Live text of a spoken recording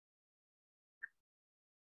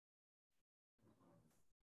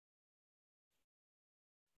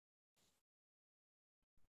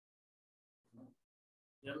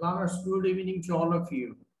Dear learners, good evening to all of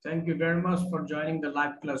you. Thank you very much for joining the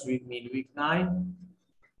live class with me in week 9.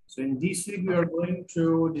 So in this week, we are going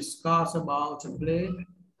to discuss about a play,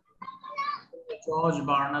 George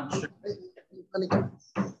Barnard Shaw.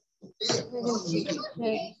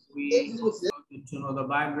 We get to know the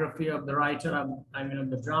biography of the writer, of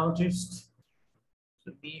the dramatist.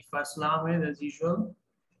 So me, Faisal Ahmed, as usual,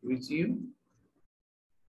 with you.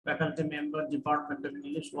 Faculty member, Department of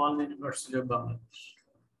English, Joan University of Bangladesh.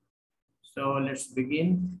 So let's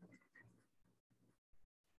begin.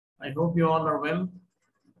 I hope you all are well.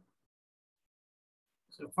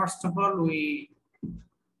 So first of all, we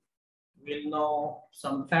will know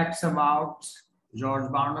some facts about George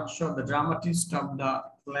Barnard Shaw, the dramatist of the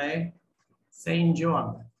play Saint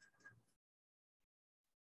Joan,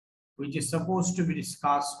 which is supposed to be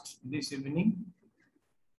discussed this evening.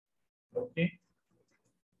 Okay.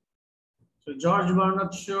 So George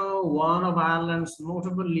Barnard Shaw, one of Ireland's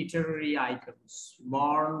notable literary icons,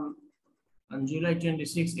 born on July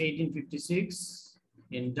 26, 1856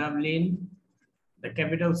 in Dublin, the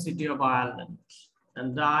capital city of Ireland,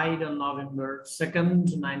 and died on November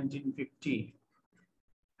 2nd, 1950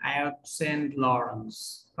 at St.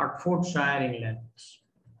 Lawrence, Hertfordshire, England.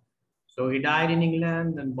 So he died in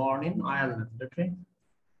England and born in Ireland, okay?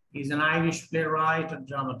 He's an Irish playwright and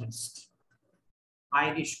dramatist,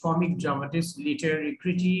 Irish comic dramatist, literary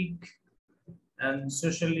critic, and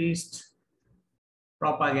socialist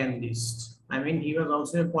propagandist. He was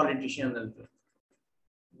also a politician as well.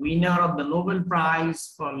 Winner of the Nobel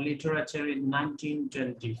Prize for Literature in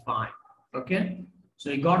 1925. Okay, so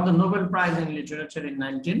he got the Nobel Prize in Literature in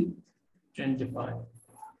 1925.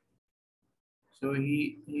 So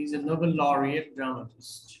he's a Nobel laureate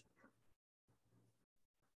dramatist.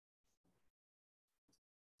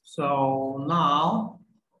 So now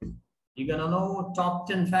you're gonna know top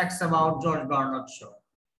 10 facts about George Barnard Shaw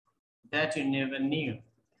that you never knew.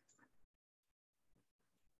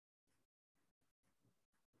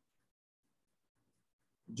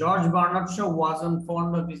 George Barnard Shaw wasn't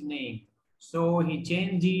fond of his name, so he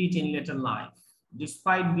changed it in later life.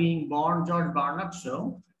 Despite being born George Barnard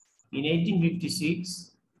Shaw in 1856,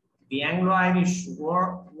 the Anglo-Irish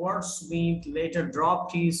wordsmith later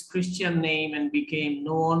dropped his Christian name and became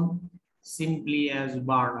known simply as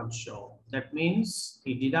Barnard Shaw. That means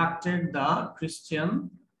he deducted the Christian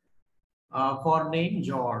forename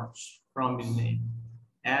George from his name,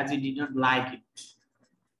 as he did not like it.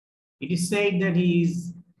 It is said that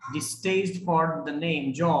his distaste for the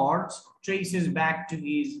name George traces back to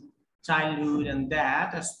his childhood, and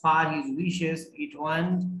that, as per his wishes, it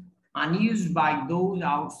went unused by those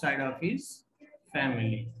outside of his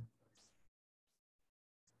family.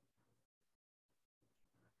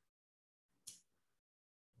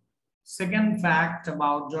 Second fact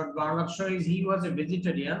about George Barnard Shaw is he was a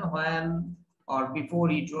vegetarian when or before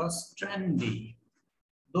it was trendy.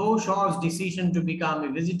 Though Shaw's decision to become a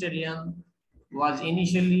vegetarian was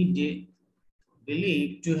initially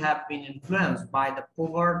believed to have been influenced by the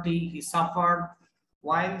poverty he suffered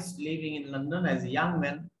whilst living in London as a young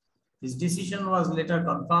man, his decision was later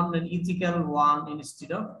confirmed an ethical one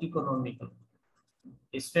instead of economical.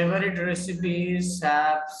 His favorite recipes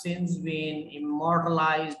have since been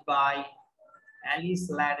immortalized by Alice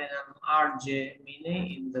Ladden and R.J. Mine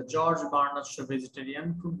in the George Barnard Shaw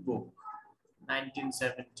Vegetarian Cookbook,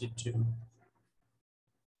 1972.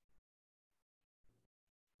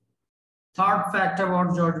 Third fact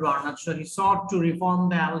about George Barnard Shaw, he sought to reform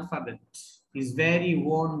the alphabet, his very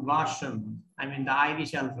own version, the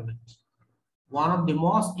Irish alphabet. One of the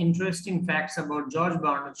most interesting facts about George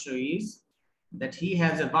Barnard Shaw is that he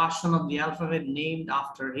has a version of the alphabet named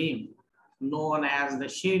after him, known as the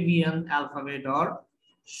Shavian alphabet or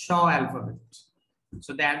Shaw alphabet.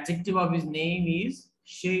 So the adjective of his name is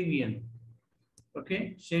Shavian.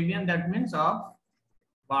 Okay, Shavian, that means of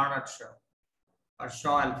Barnard Shaw or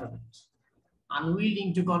Shaw alphabet.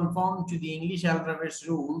 Unwilling to conform to the English alphabet's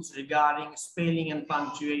rules regarding spelling and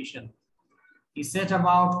punctuation, he set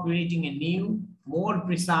about creating a new, more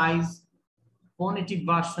precise phonetic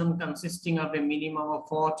version consisting of a minimum of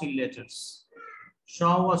 40 letters.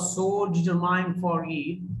 Shaw was so determined for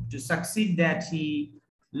it to succeed that he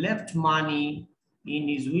left money in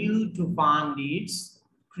his will to fund its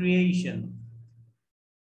creation.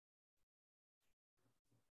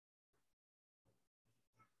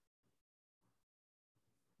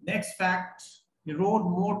 Next fact, he wrote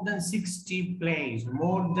more than 60 plays,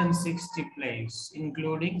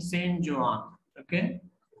 including Saint Joan, okay?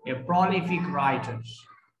 A prolific writer.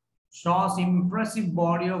 Shaw's impressive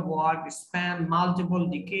body of work spanned multiple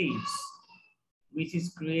decades with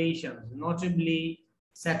his creations, notably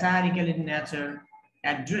satirical in nature,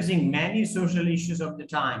 addressing many social issues of the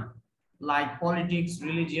time, like politics,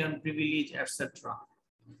 religion, privilege, etc.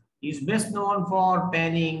 He is best known for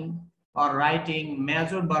penning or writing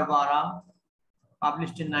Major Barbara,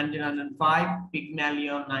 published in 1905,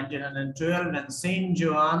 Pygmalion 1912, and Saint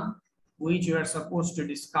Joan, which we are supposed to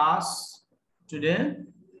discuss today,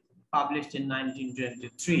 published in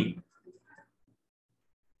 1923.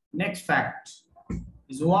 Next fact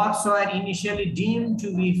is works were initially deemed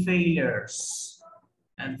to be failures,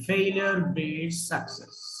 and failure breeds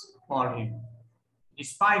success for him.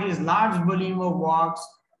 Despite his large volume of works,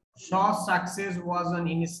 Shaw's success was an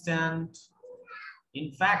instant.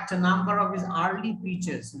 In fact, a number of his early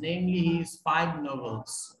pieces, namely his 5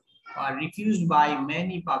 novels, were refused by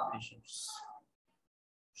many publishers.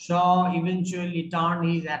 Shaw eventually turned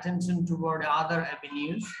his attention toward other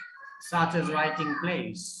avenues, such as writing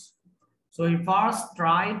plays. So he first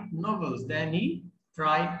tried novels, then he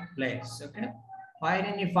tried plays, okay?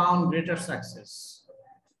 Wherein he found greater success.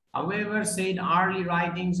 However, said early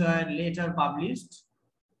writings were later published,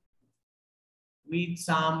 with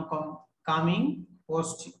some coming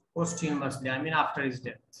posthumously, after his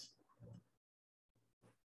death.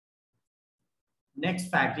 Next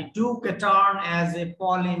fact, he took a turn as a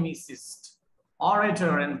polemicist,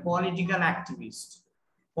 orator, and political activist,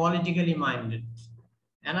 politically minded.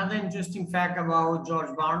 Another interesting fact about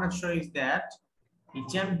George Bernard Shaw is that he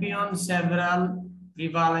championed several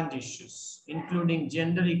prevalent issues, including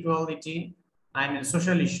gender equality,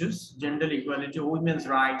 social issues, gender equality, women's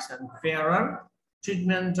rights, and fairer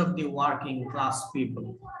treatment of the working class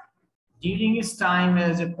people. During his time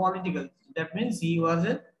as a political, that means he was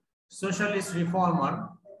a socialist reformer,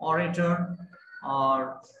 orator,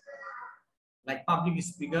 or like public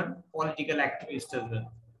speaker, political activist as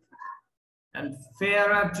well. And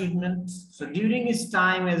fairer treatment. So during his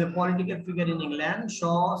time as a political figure in England,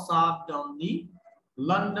 Shaw served on the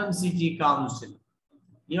London City Council.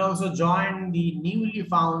 He also joined the newly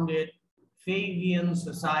founded Fabian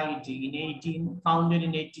Society founded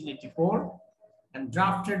in 1884, and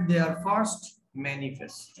drafted their first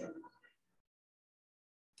manifesto.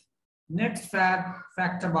 Next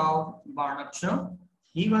fact about Bernard Shaw,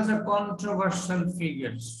 he was a controversial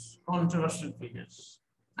figure.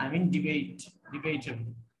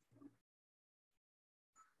 Debatable.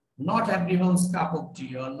 Not everyone's cup of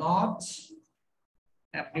tea, or not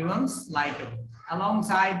everyone's likable.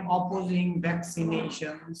 Alongside opposing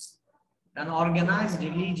vaccinations and organized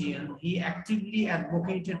religion, he actively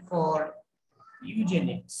advocated for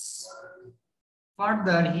eugenics.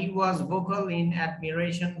 Further, he was vocal in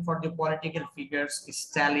admiration for the political figures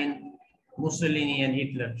Stalin, Mussolini, and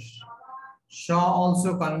Hitler. Shaw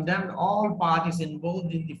also condemned all parties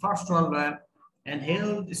involved in the First World War and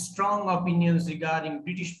held strong opinions regarding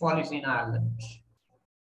British policy in Ireland.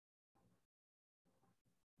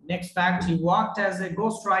 Next fact, he worked as a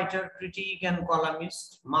ghostwriter, critic, and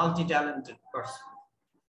columnist, multi-talented person.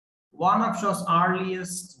 One of Shaw's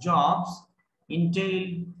earliest jobs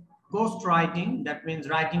entailed ghostwriting, that means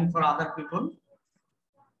writing for other people,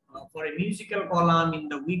 for a musical column in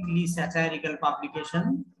the weekly satirical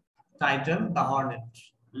publication titled The Hornet.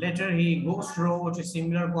 Later, he ghost wrote a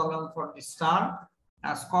similar column for the Star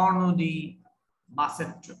as Corno di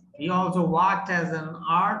Bassetto. He also worked as an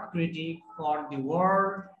art critic for the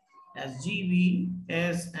World as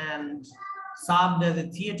GBS and served as a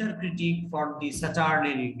theater critic for the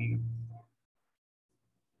Saturday Review.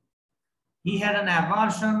 He had an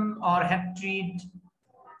aversion or hatred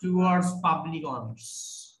towards public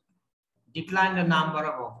honors, declined a number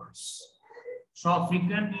of offers. Shaw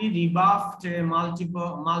frequently rebuffed a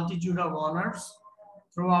multitude of honors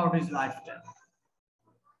throughout his lifetime.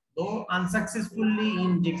 Though unsuccessfully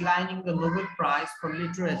in declining the Nobel Prize for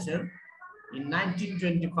Literature in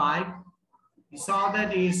 1925, he saw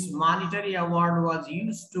that his monetary award was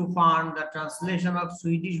used to fund the translation of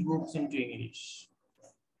Swedish books into English.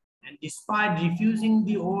 And despite refusing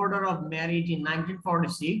the Order of Merit in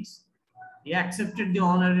 1946, he accepted the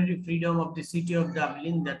honorary freedom of the city of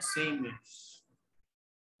Dublin that same year.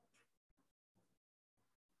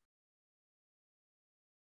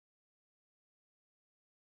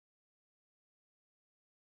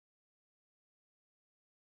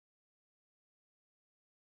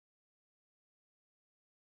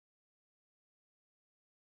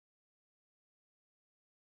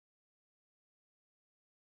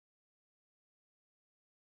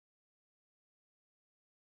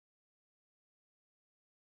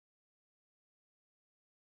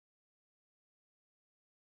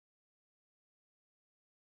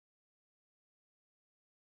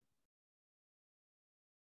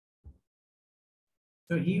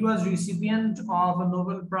 So he was recipient of a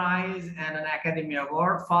Nobel Prize and an Academy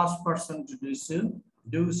Award, first person to do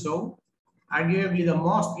so. Arguably the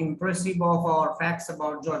most impressive of our facts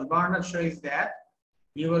about George Bernard Shaw is that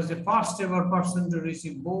he was the first ever person to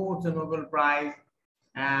receive both a Nobel Prize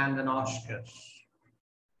and an Oscar.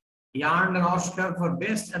 He earned an Oscar for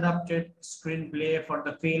Best Adapted Screenplay for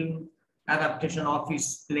the film adaptation of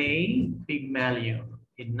his play Pygmalion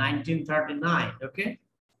in 1939. Okay,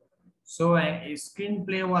 so a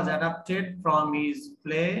screenplay was adapted from his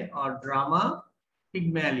play or drama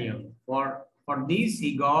Pygmalion. For this,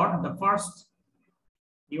 he was the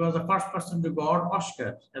first person to got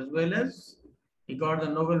Oscar, as well as he got the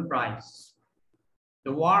Nobel Prize.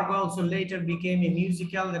 The work also later became a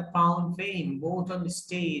musical that found fame both on the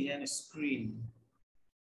stage and screen.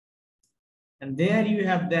 And there you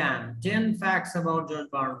have then 10 facts about George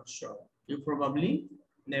Bernard Shaw. You probably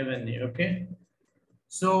never knew, okay?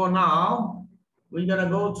 So now we're gonna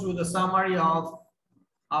go through the summary of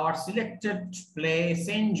our selected play,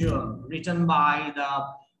 St. Joan, written by the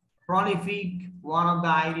prolific, one of the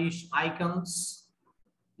Irish icons,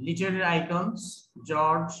 literary icons,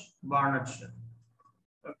 George Bernard Shaw.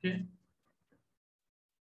 Okay.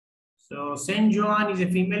 So St. Joan is a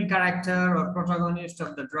female character or protagonist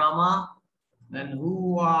of the drama, and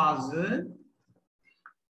who was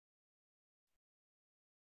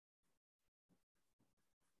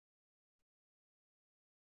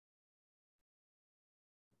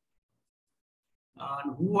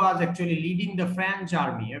actually leading the French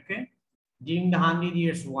army, okay, during the 100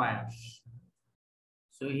 Years' War.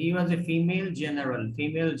 So he was a female general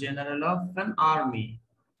of an army,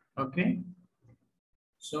 okay.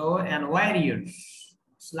 So, and warriors,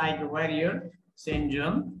 it's like a warrior, St.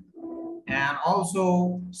 John, and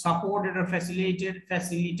also supported or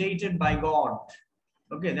facilitated by God.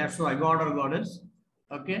 Okay, that's why God or goddess.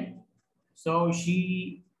 Okay, so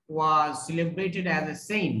she was celebrated as a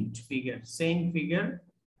saint figure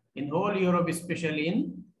in whole Europe, especially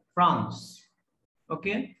in France.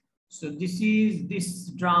 Okay, so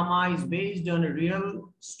this drama is based on a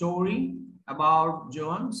real story about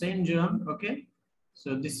Joan, Saint John. Okay,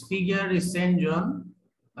 so this figure is Saint John,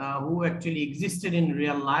 who actually existed in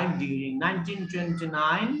real life during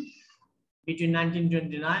 1929, between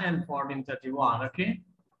 1929 and 1431. Okay,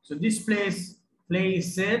 so this play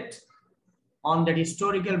is set on the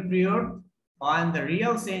historical period when the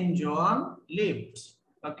real Saint John lived.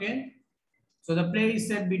 Okay, so the play is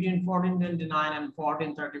set between 1429 and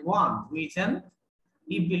 1431 with an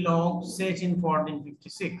epilogue set in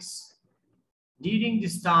 1456. During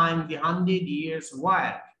this time, the 100 Years'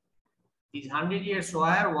 War. This 100 Years'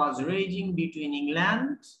 War was raging between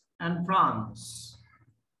England and France.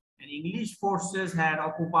 And English forces had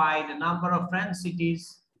occupied a number of French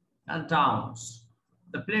cities and towns.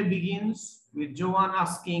 The play begins with Joan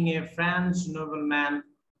asking a French nobleman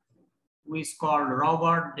who is called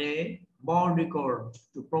Robert de Baudricourt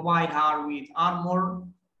to provide her with armor,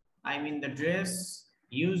 the dress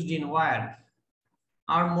used in war,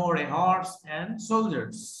 armor, a horse, and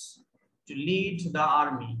soldiers to lead the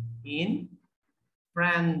army in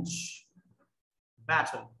French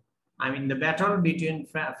battle. The battle between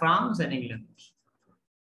France and England.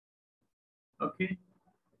 Okay.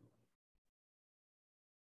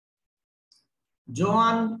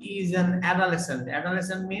 Joan is an adolescent.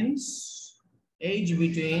 Adolescent means age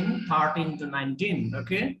between 13 to 19.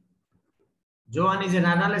 Okay. Joan is an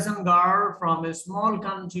adolescent girl from a small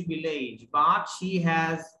country village, but she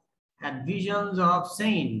has had visions of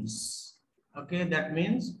saints. Okay, that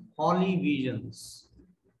means holy visions,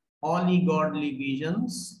 holy godly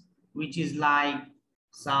visions, which is like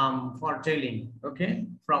some foretelling, okay,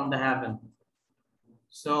 from the heaven.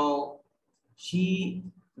 So she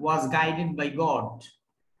was guided by God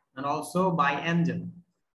and also by angel.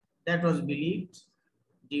 That was believed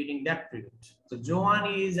during that period. So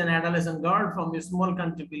Joan is an adolescent girl from a small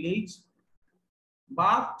country village,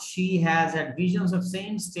 but she has had visions of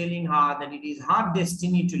saints telling her that it is her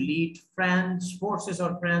destiny to lead French forces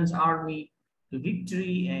or French army to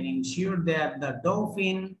victory and ensure that the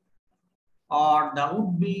Dauphin or the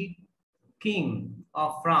would-be king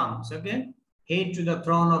of France, okay, heir to the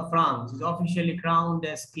throne of France, is officially crowned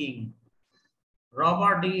as king.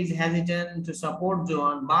 Robert is hesitant to support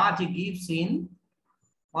Joan, but he gives in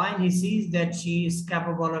when he sees that she is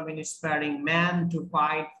capable of inspiring men to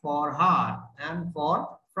fight for her and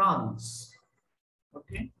for France.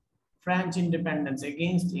 Okay, French independence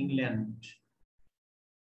against England.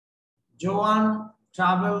 Joan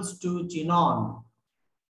travels to Chinon,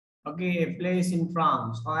 okay, a place in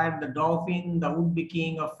France where the Dauphin, the would-be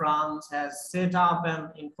king of France, has set up an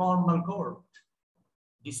informal court.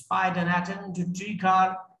 Despite an attempt to trick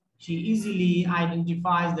her, she easily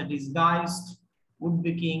identifies the disguised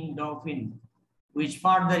would-be king Dauphin, which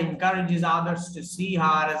further encourages others to see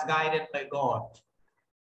her as guided by God.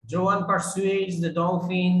 Joan persuades the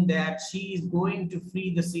Dauphin that she is going to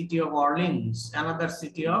free the city of Orleans, another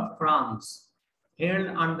city of France, held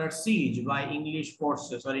under siege by English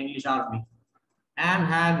forces or English army, and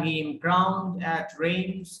have him crowned at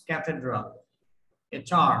Reims Cathedral, a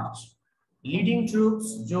church. Leading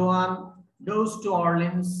troops, Joan goes to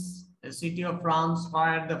Orleans, a city of France,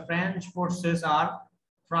 where the French forces are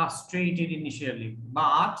frustrated initially,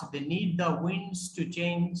 but they need the winds to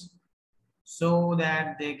change so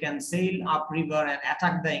that they can sail upriver and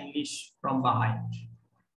attack the English from behind.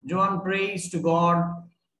 Joan prays to God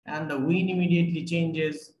and the wind immediately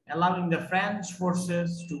changes, allowing the French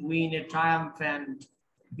forces to win a triumphant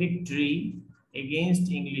victory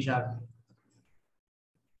against English army.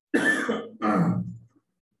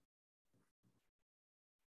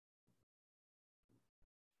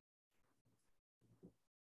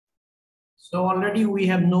 So already we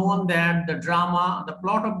have known that the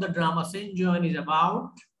plot of the drama Saint Joan is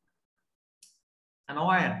about an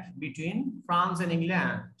war between France and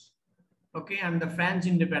England, okay, and the French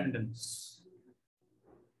independence.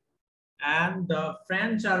 And the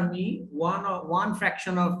French army, one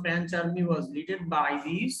faction of French army was led by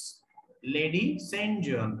this lady Saint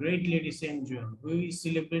Joan, great lady Saint Joan, who is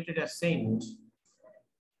celebrated as saint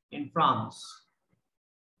in France.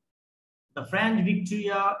 The French victory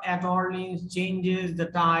at Orleans changes the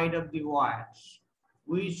tide of the war,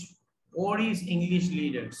 which worries English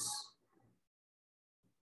leaders.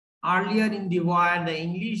 Earlier in the war, the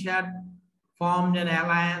English had formed an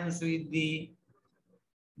alliance with the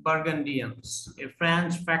Burgundians, a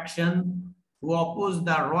French faction who opposed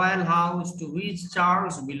the royal house to which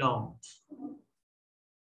Charles belonged.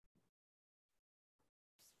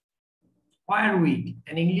 Warwick,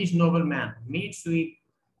 an English nobleman, meets with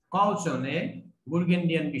Joan, a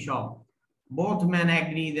Burgundian bishop. Both men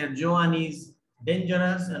agree that Joan is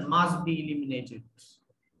dangerous and must be eliminated.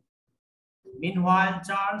 Meanwhile,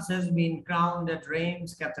 Charles has been crowned at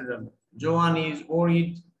Reims Cathedral. Joan is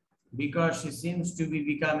worried because she seems to be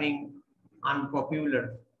becoming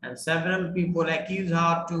unpopular, and several people accuse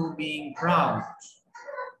her of being proud.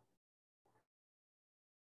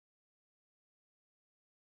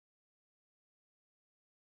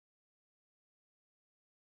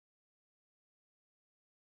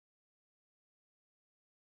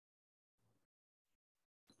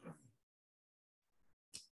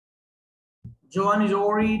 Joan is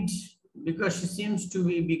worried because she seems to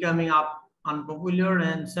be becoming unpopular,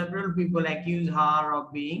 and several people accuse her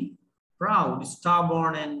of being proud,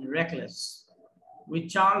 stubborn, and reckless. With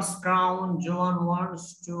Charles' crown, Joan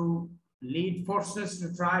wants to lead forces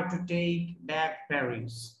to try to take back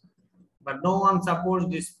Paris. But no one supports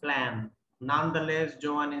this plan. Nonetheless,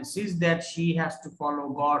 Joan insists that she has to follow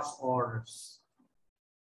God's orders.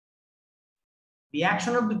 The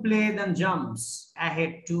action of the play then jumps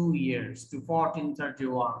ahead 2 years to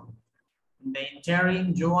 1431. In the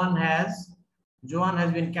interim, Joan has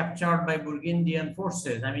been captured by Burgundian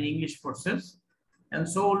forces, English forces, and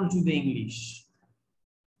sold to the English.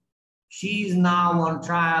 She is now on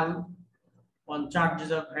trial on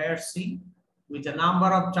charges of heresy, with a number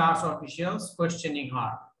of church officials questioning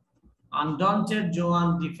her. Undaunted,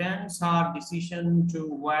 Joan defends her decision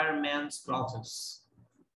to wear men's clothes,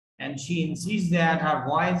 and she insists that her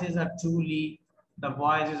voices are truly the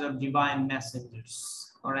voices of divine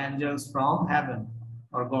messengers or angels from heaven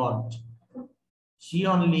or God. She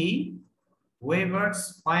only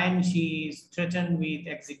wavers when she is threatened with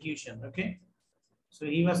execution. Okay, so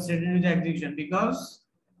he was threatened with execution because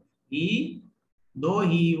she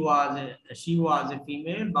was a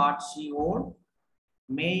female, but she wore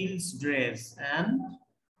male's dress and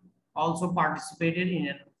also participated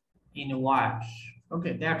in a war.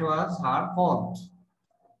 Okay, that was her fault.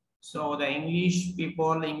 So the English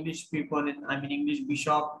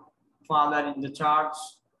bishop, father in the church,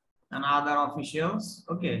 and other officials,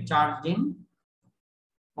 okay, charged him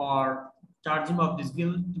of this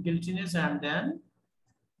guiltiness, and then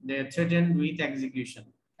they threatened with execution.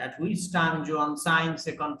 At which time Joan signs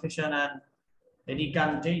a confession and a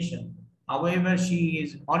recantation. However, she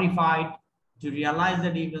is horrified to realize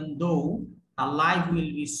that even though her life will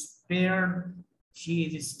be spared, she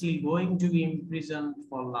is still going to be imprisoned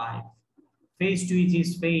for life. Faced with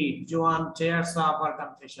his fate, Joan tears up her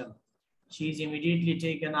confession. She is immediately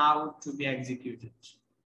taken out to be executed.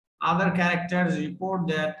 Other characters report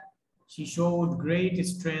that she showed great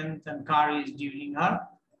strength and courage during her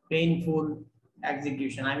painful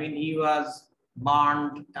execution. He was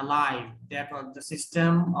burned alive. That was the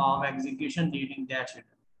system of execution during that era.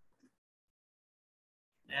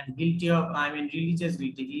 And guilty of, religious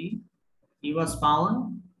guilty. He was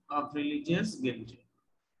found of religious guilty.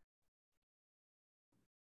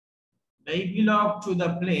 The epilogue to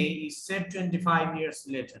the play is set 25 years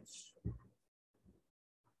later.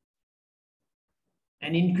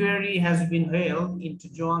 An inquiry has been held into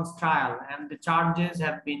Joan's trial and the charges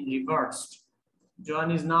have been reversed.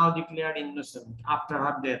 Joan is now declared innocent after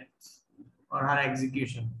her death or her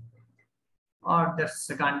execution, or that's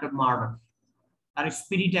a kind of murder. Her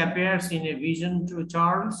spirit appears in a vision to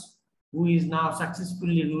Charles, who is now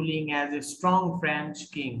successfully ruling as a strong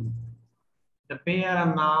French king. The pair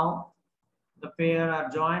are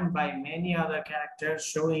joined by many other characters,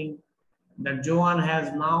 showing that Joan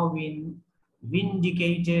has now been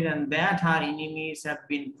vindicated and that her enemies have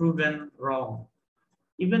been proven wrong.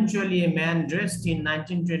 Eventually, a man dressed in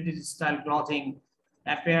 1920s style clothing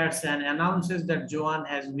appears and announces that Joan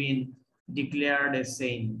has been declared a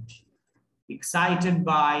saint. Excited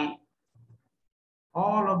by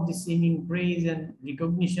all of the seeming praise and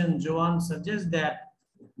recognition, Joan suggests that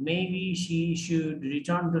maybe she should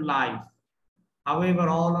return to life. However,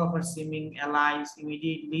 all of her seeming allies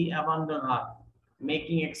immediately abandon her,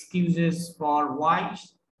 making excuses for why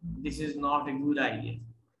this is not a good idea.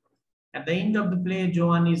 At the end of the play,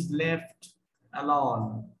 Joan is left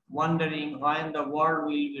alone, wondering when the world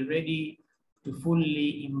will be ready to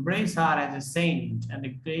fully embrace her as a saint and a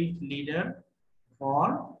great leader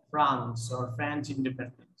for France or French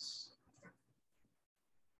independence.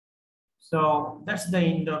 So that's the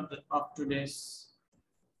end of today's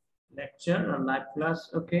lecture or live class.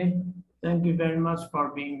 Okay, thank you very much for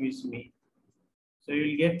being with me. So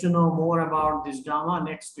you'll get to know more about this drama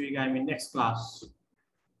next week, next class.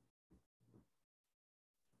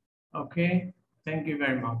 Okay, thank you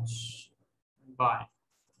very much. Bye.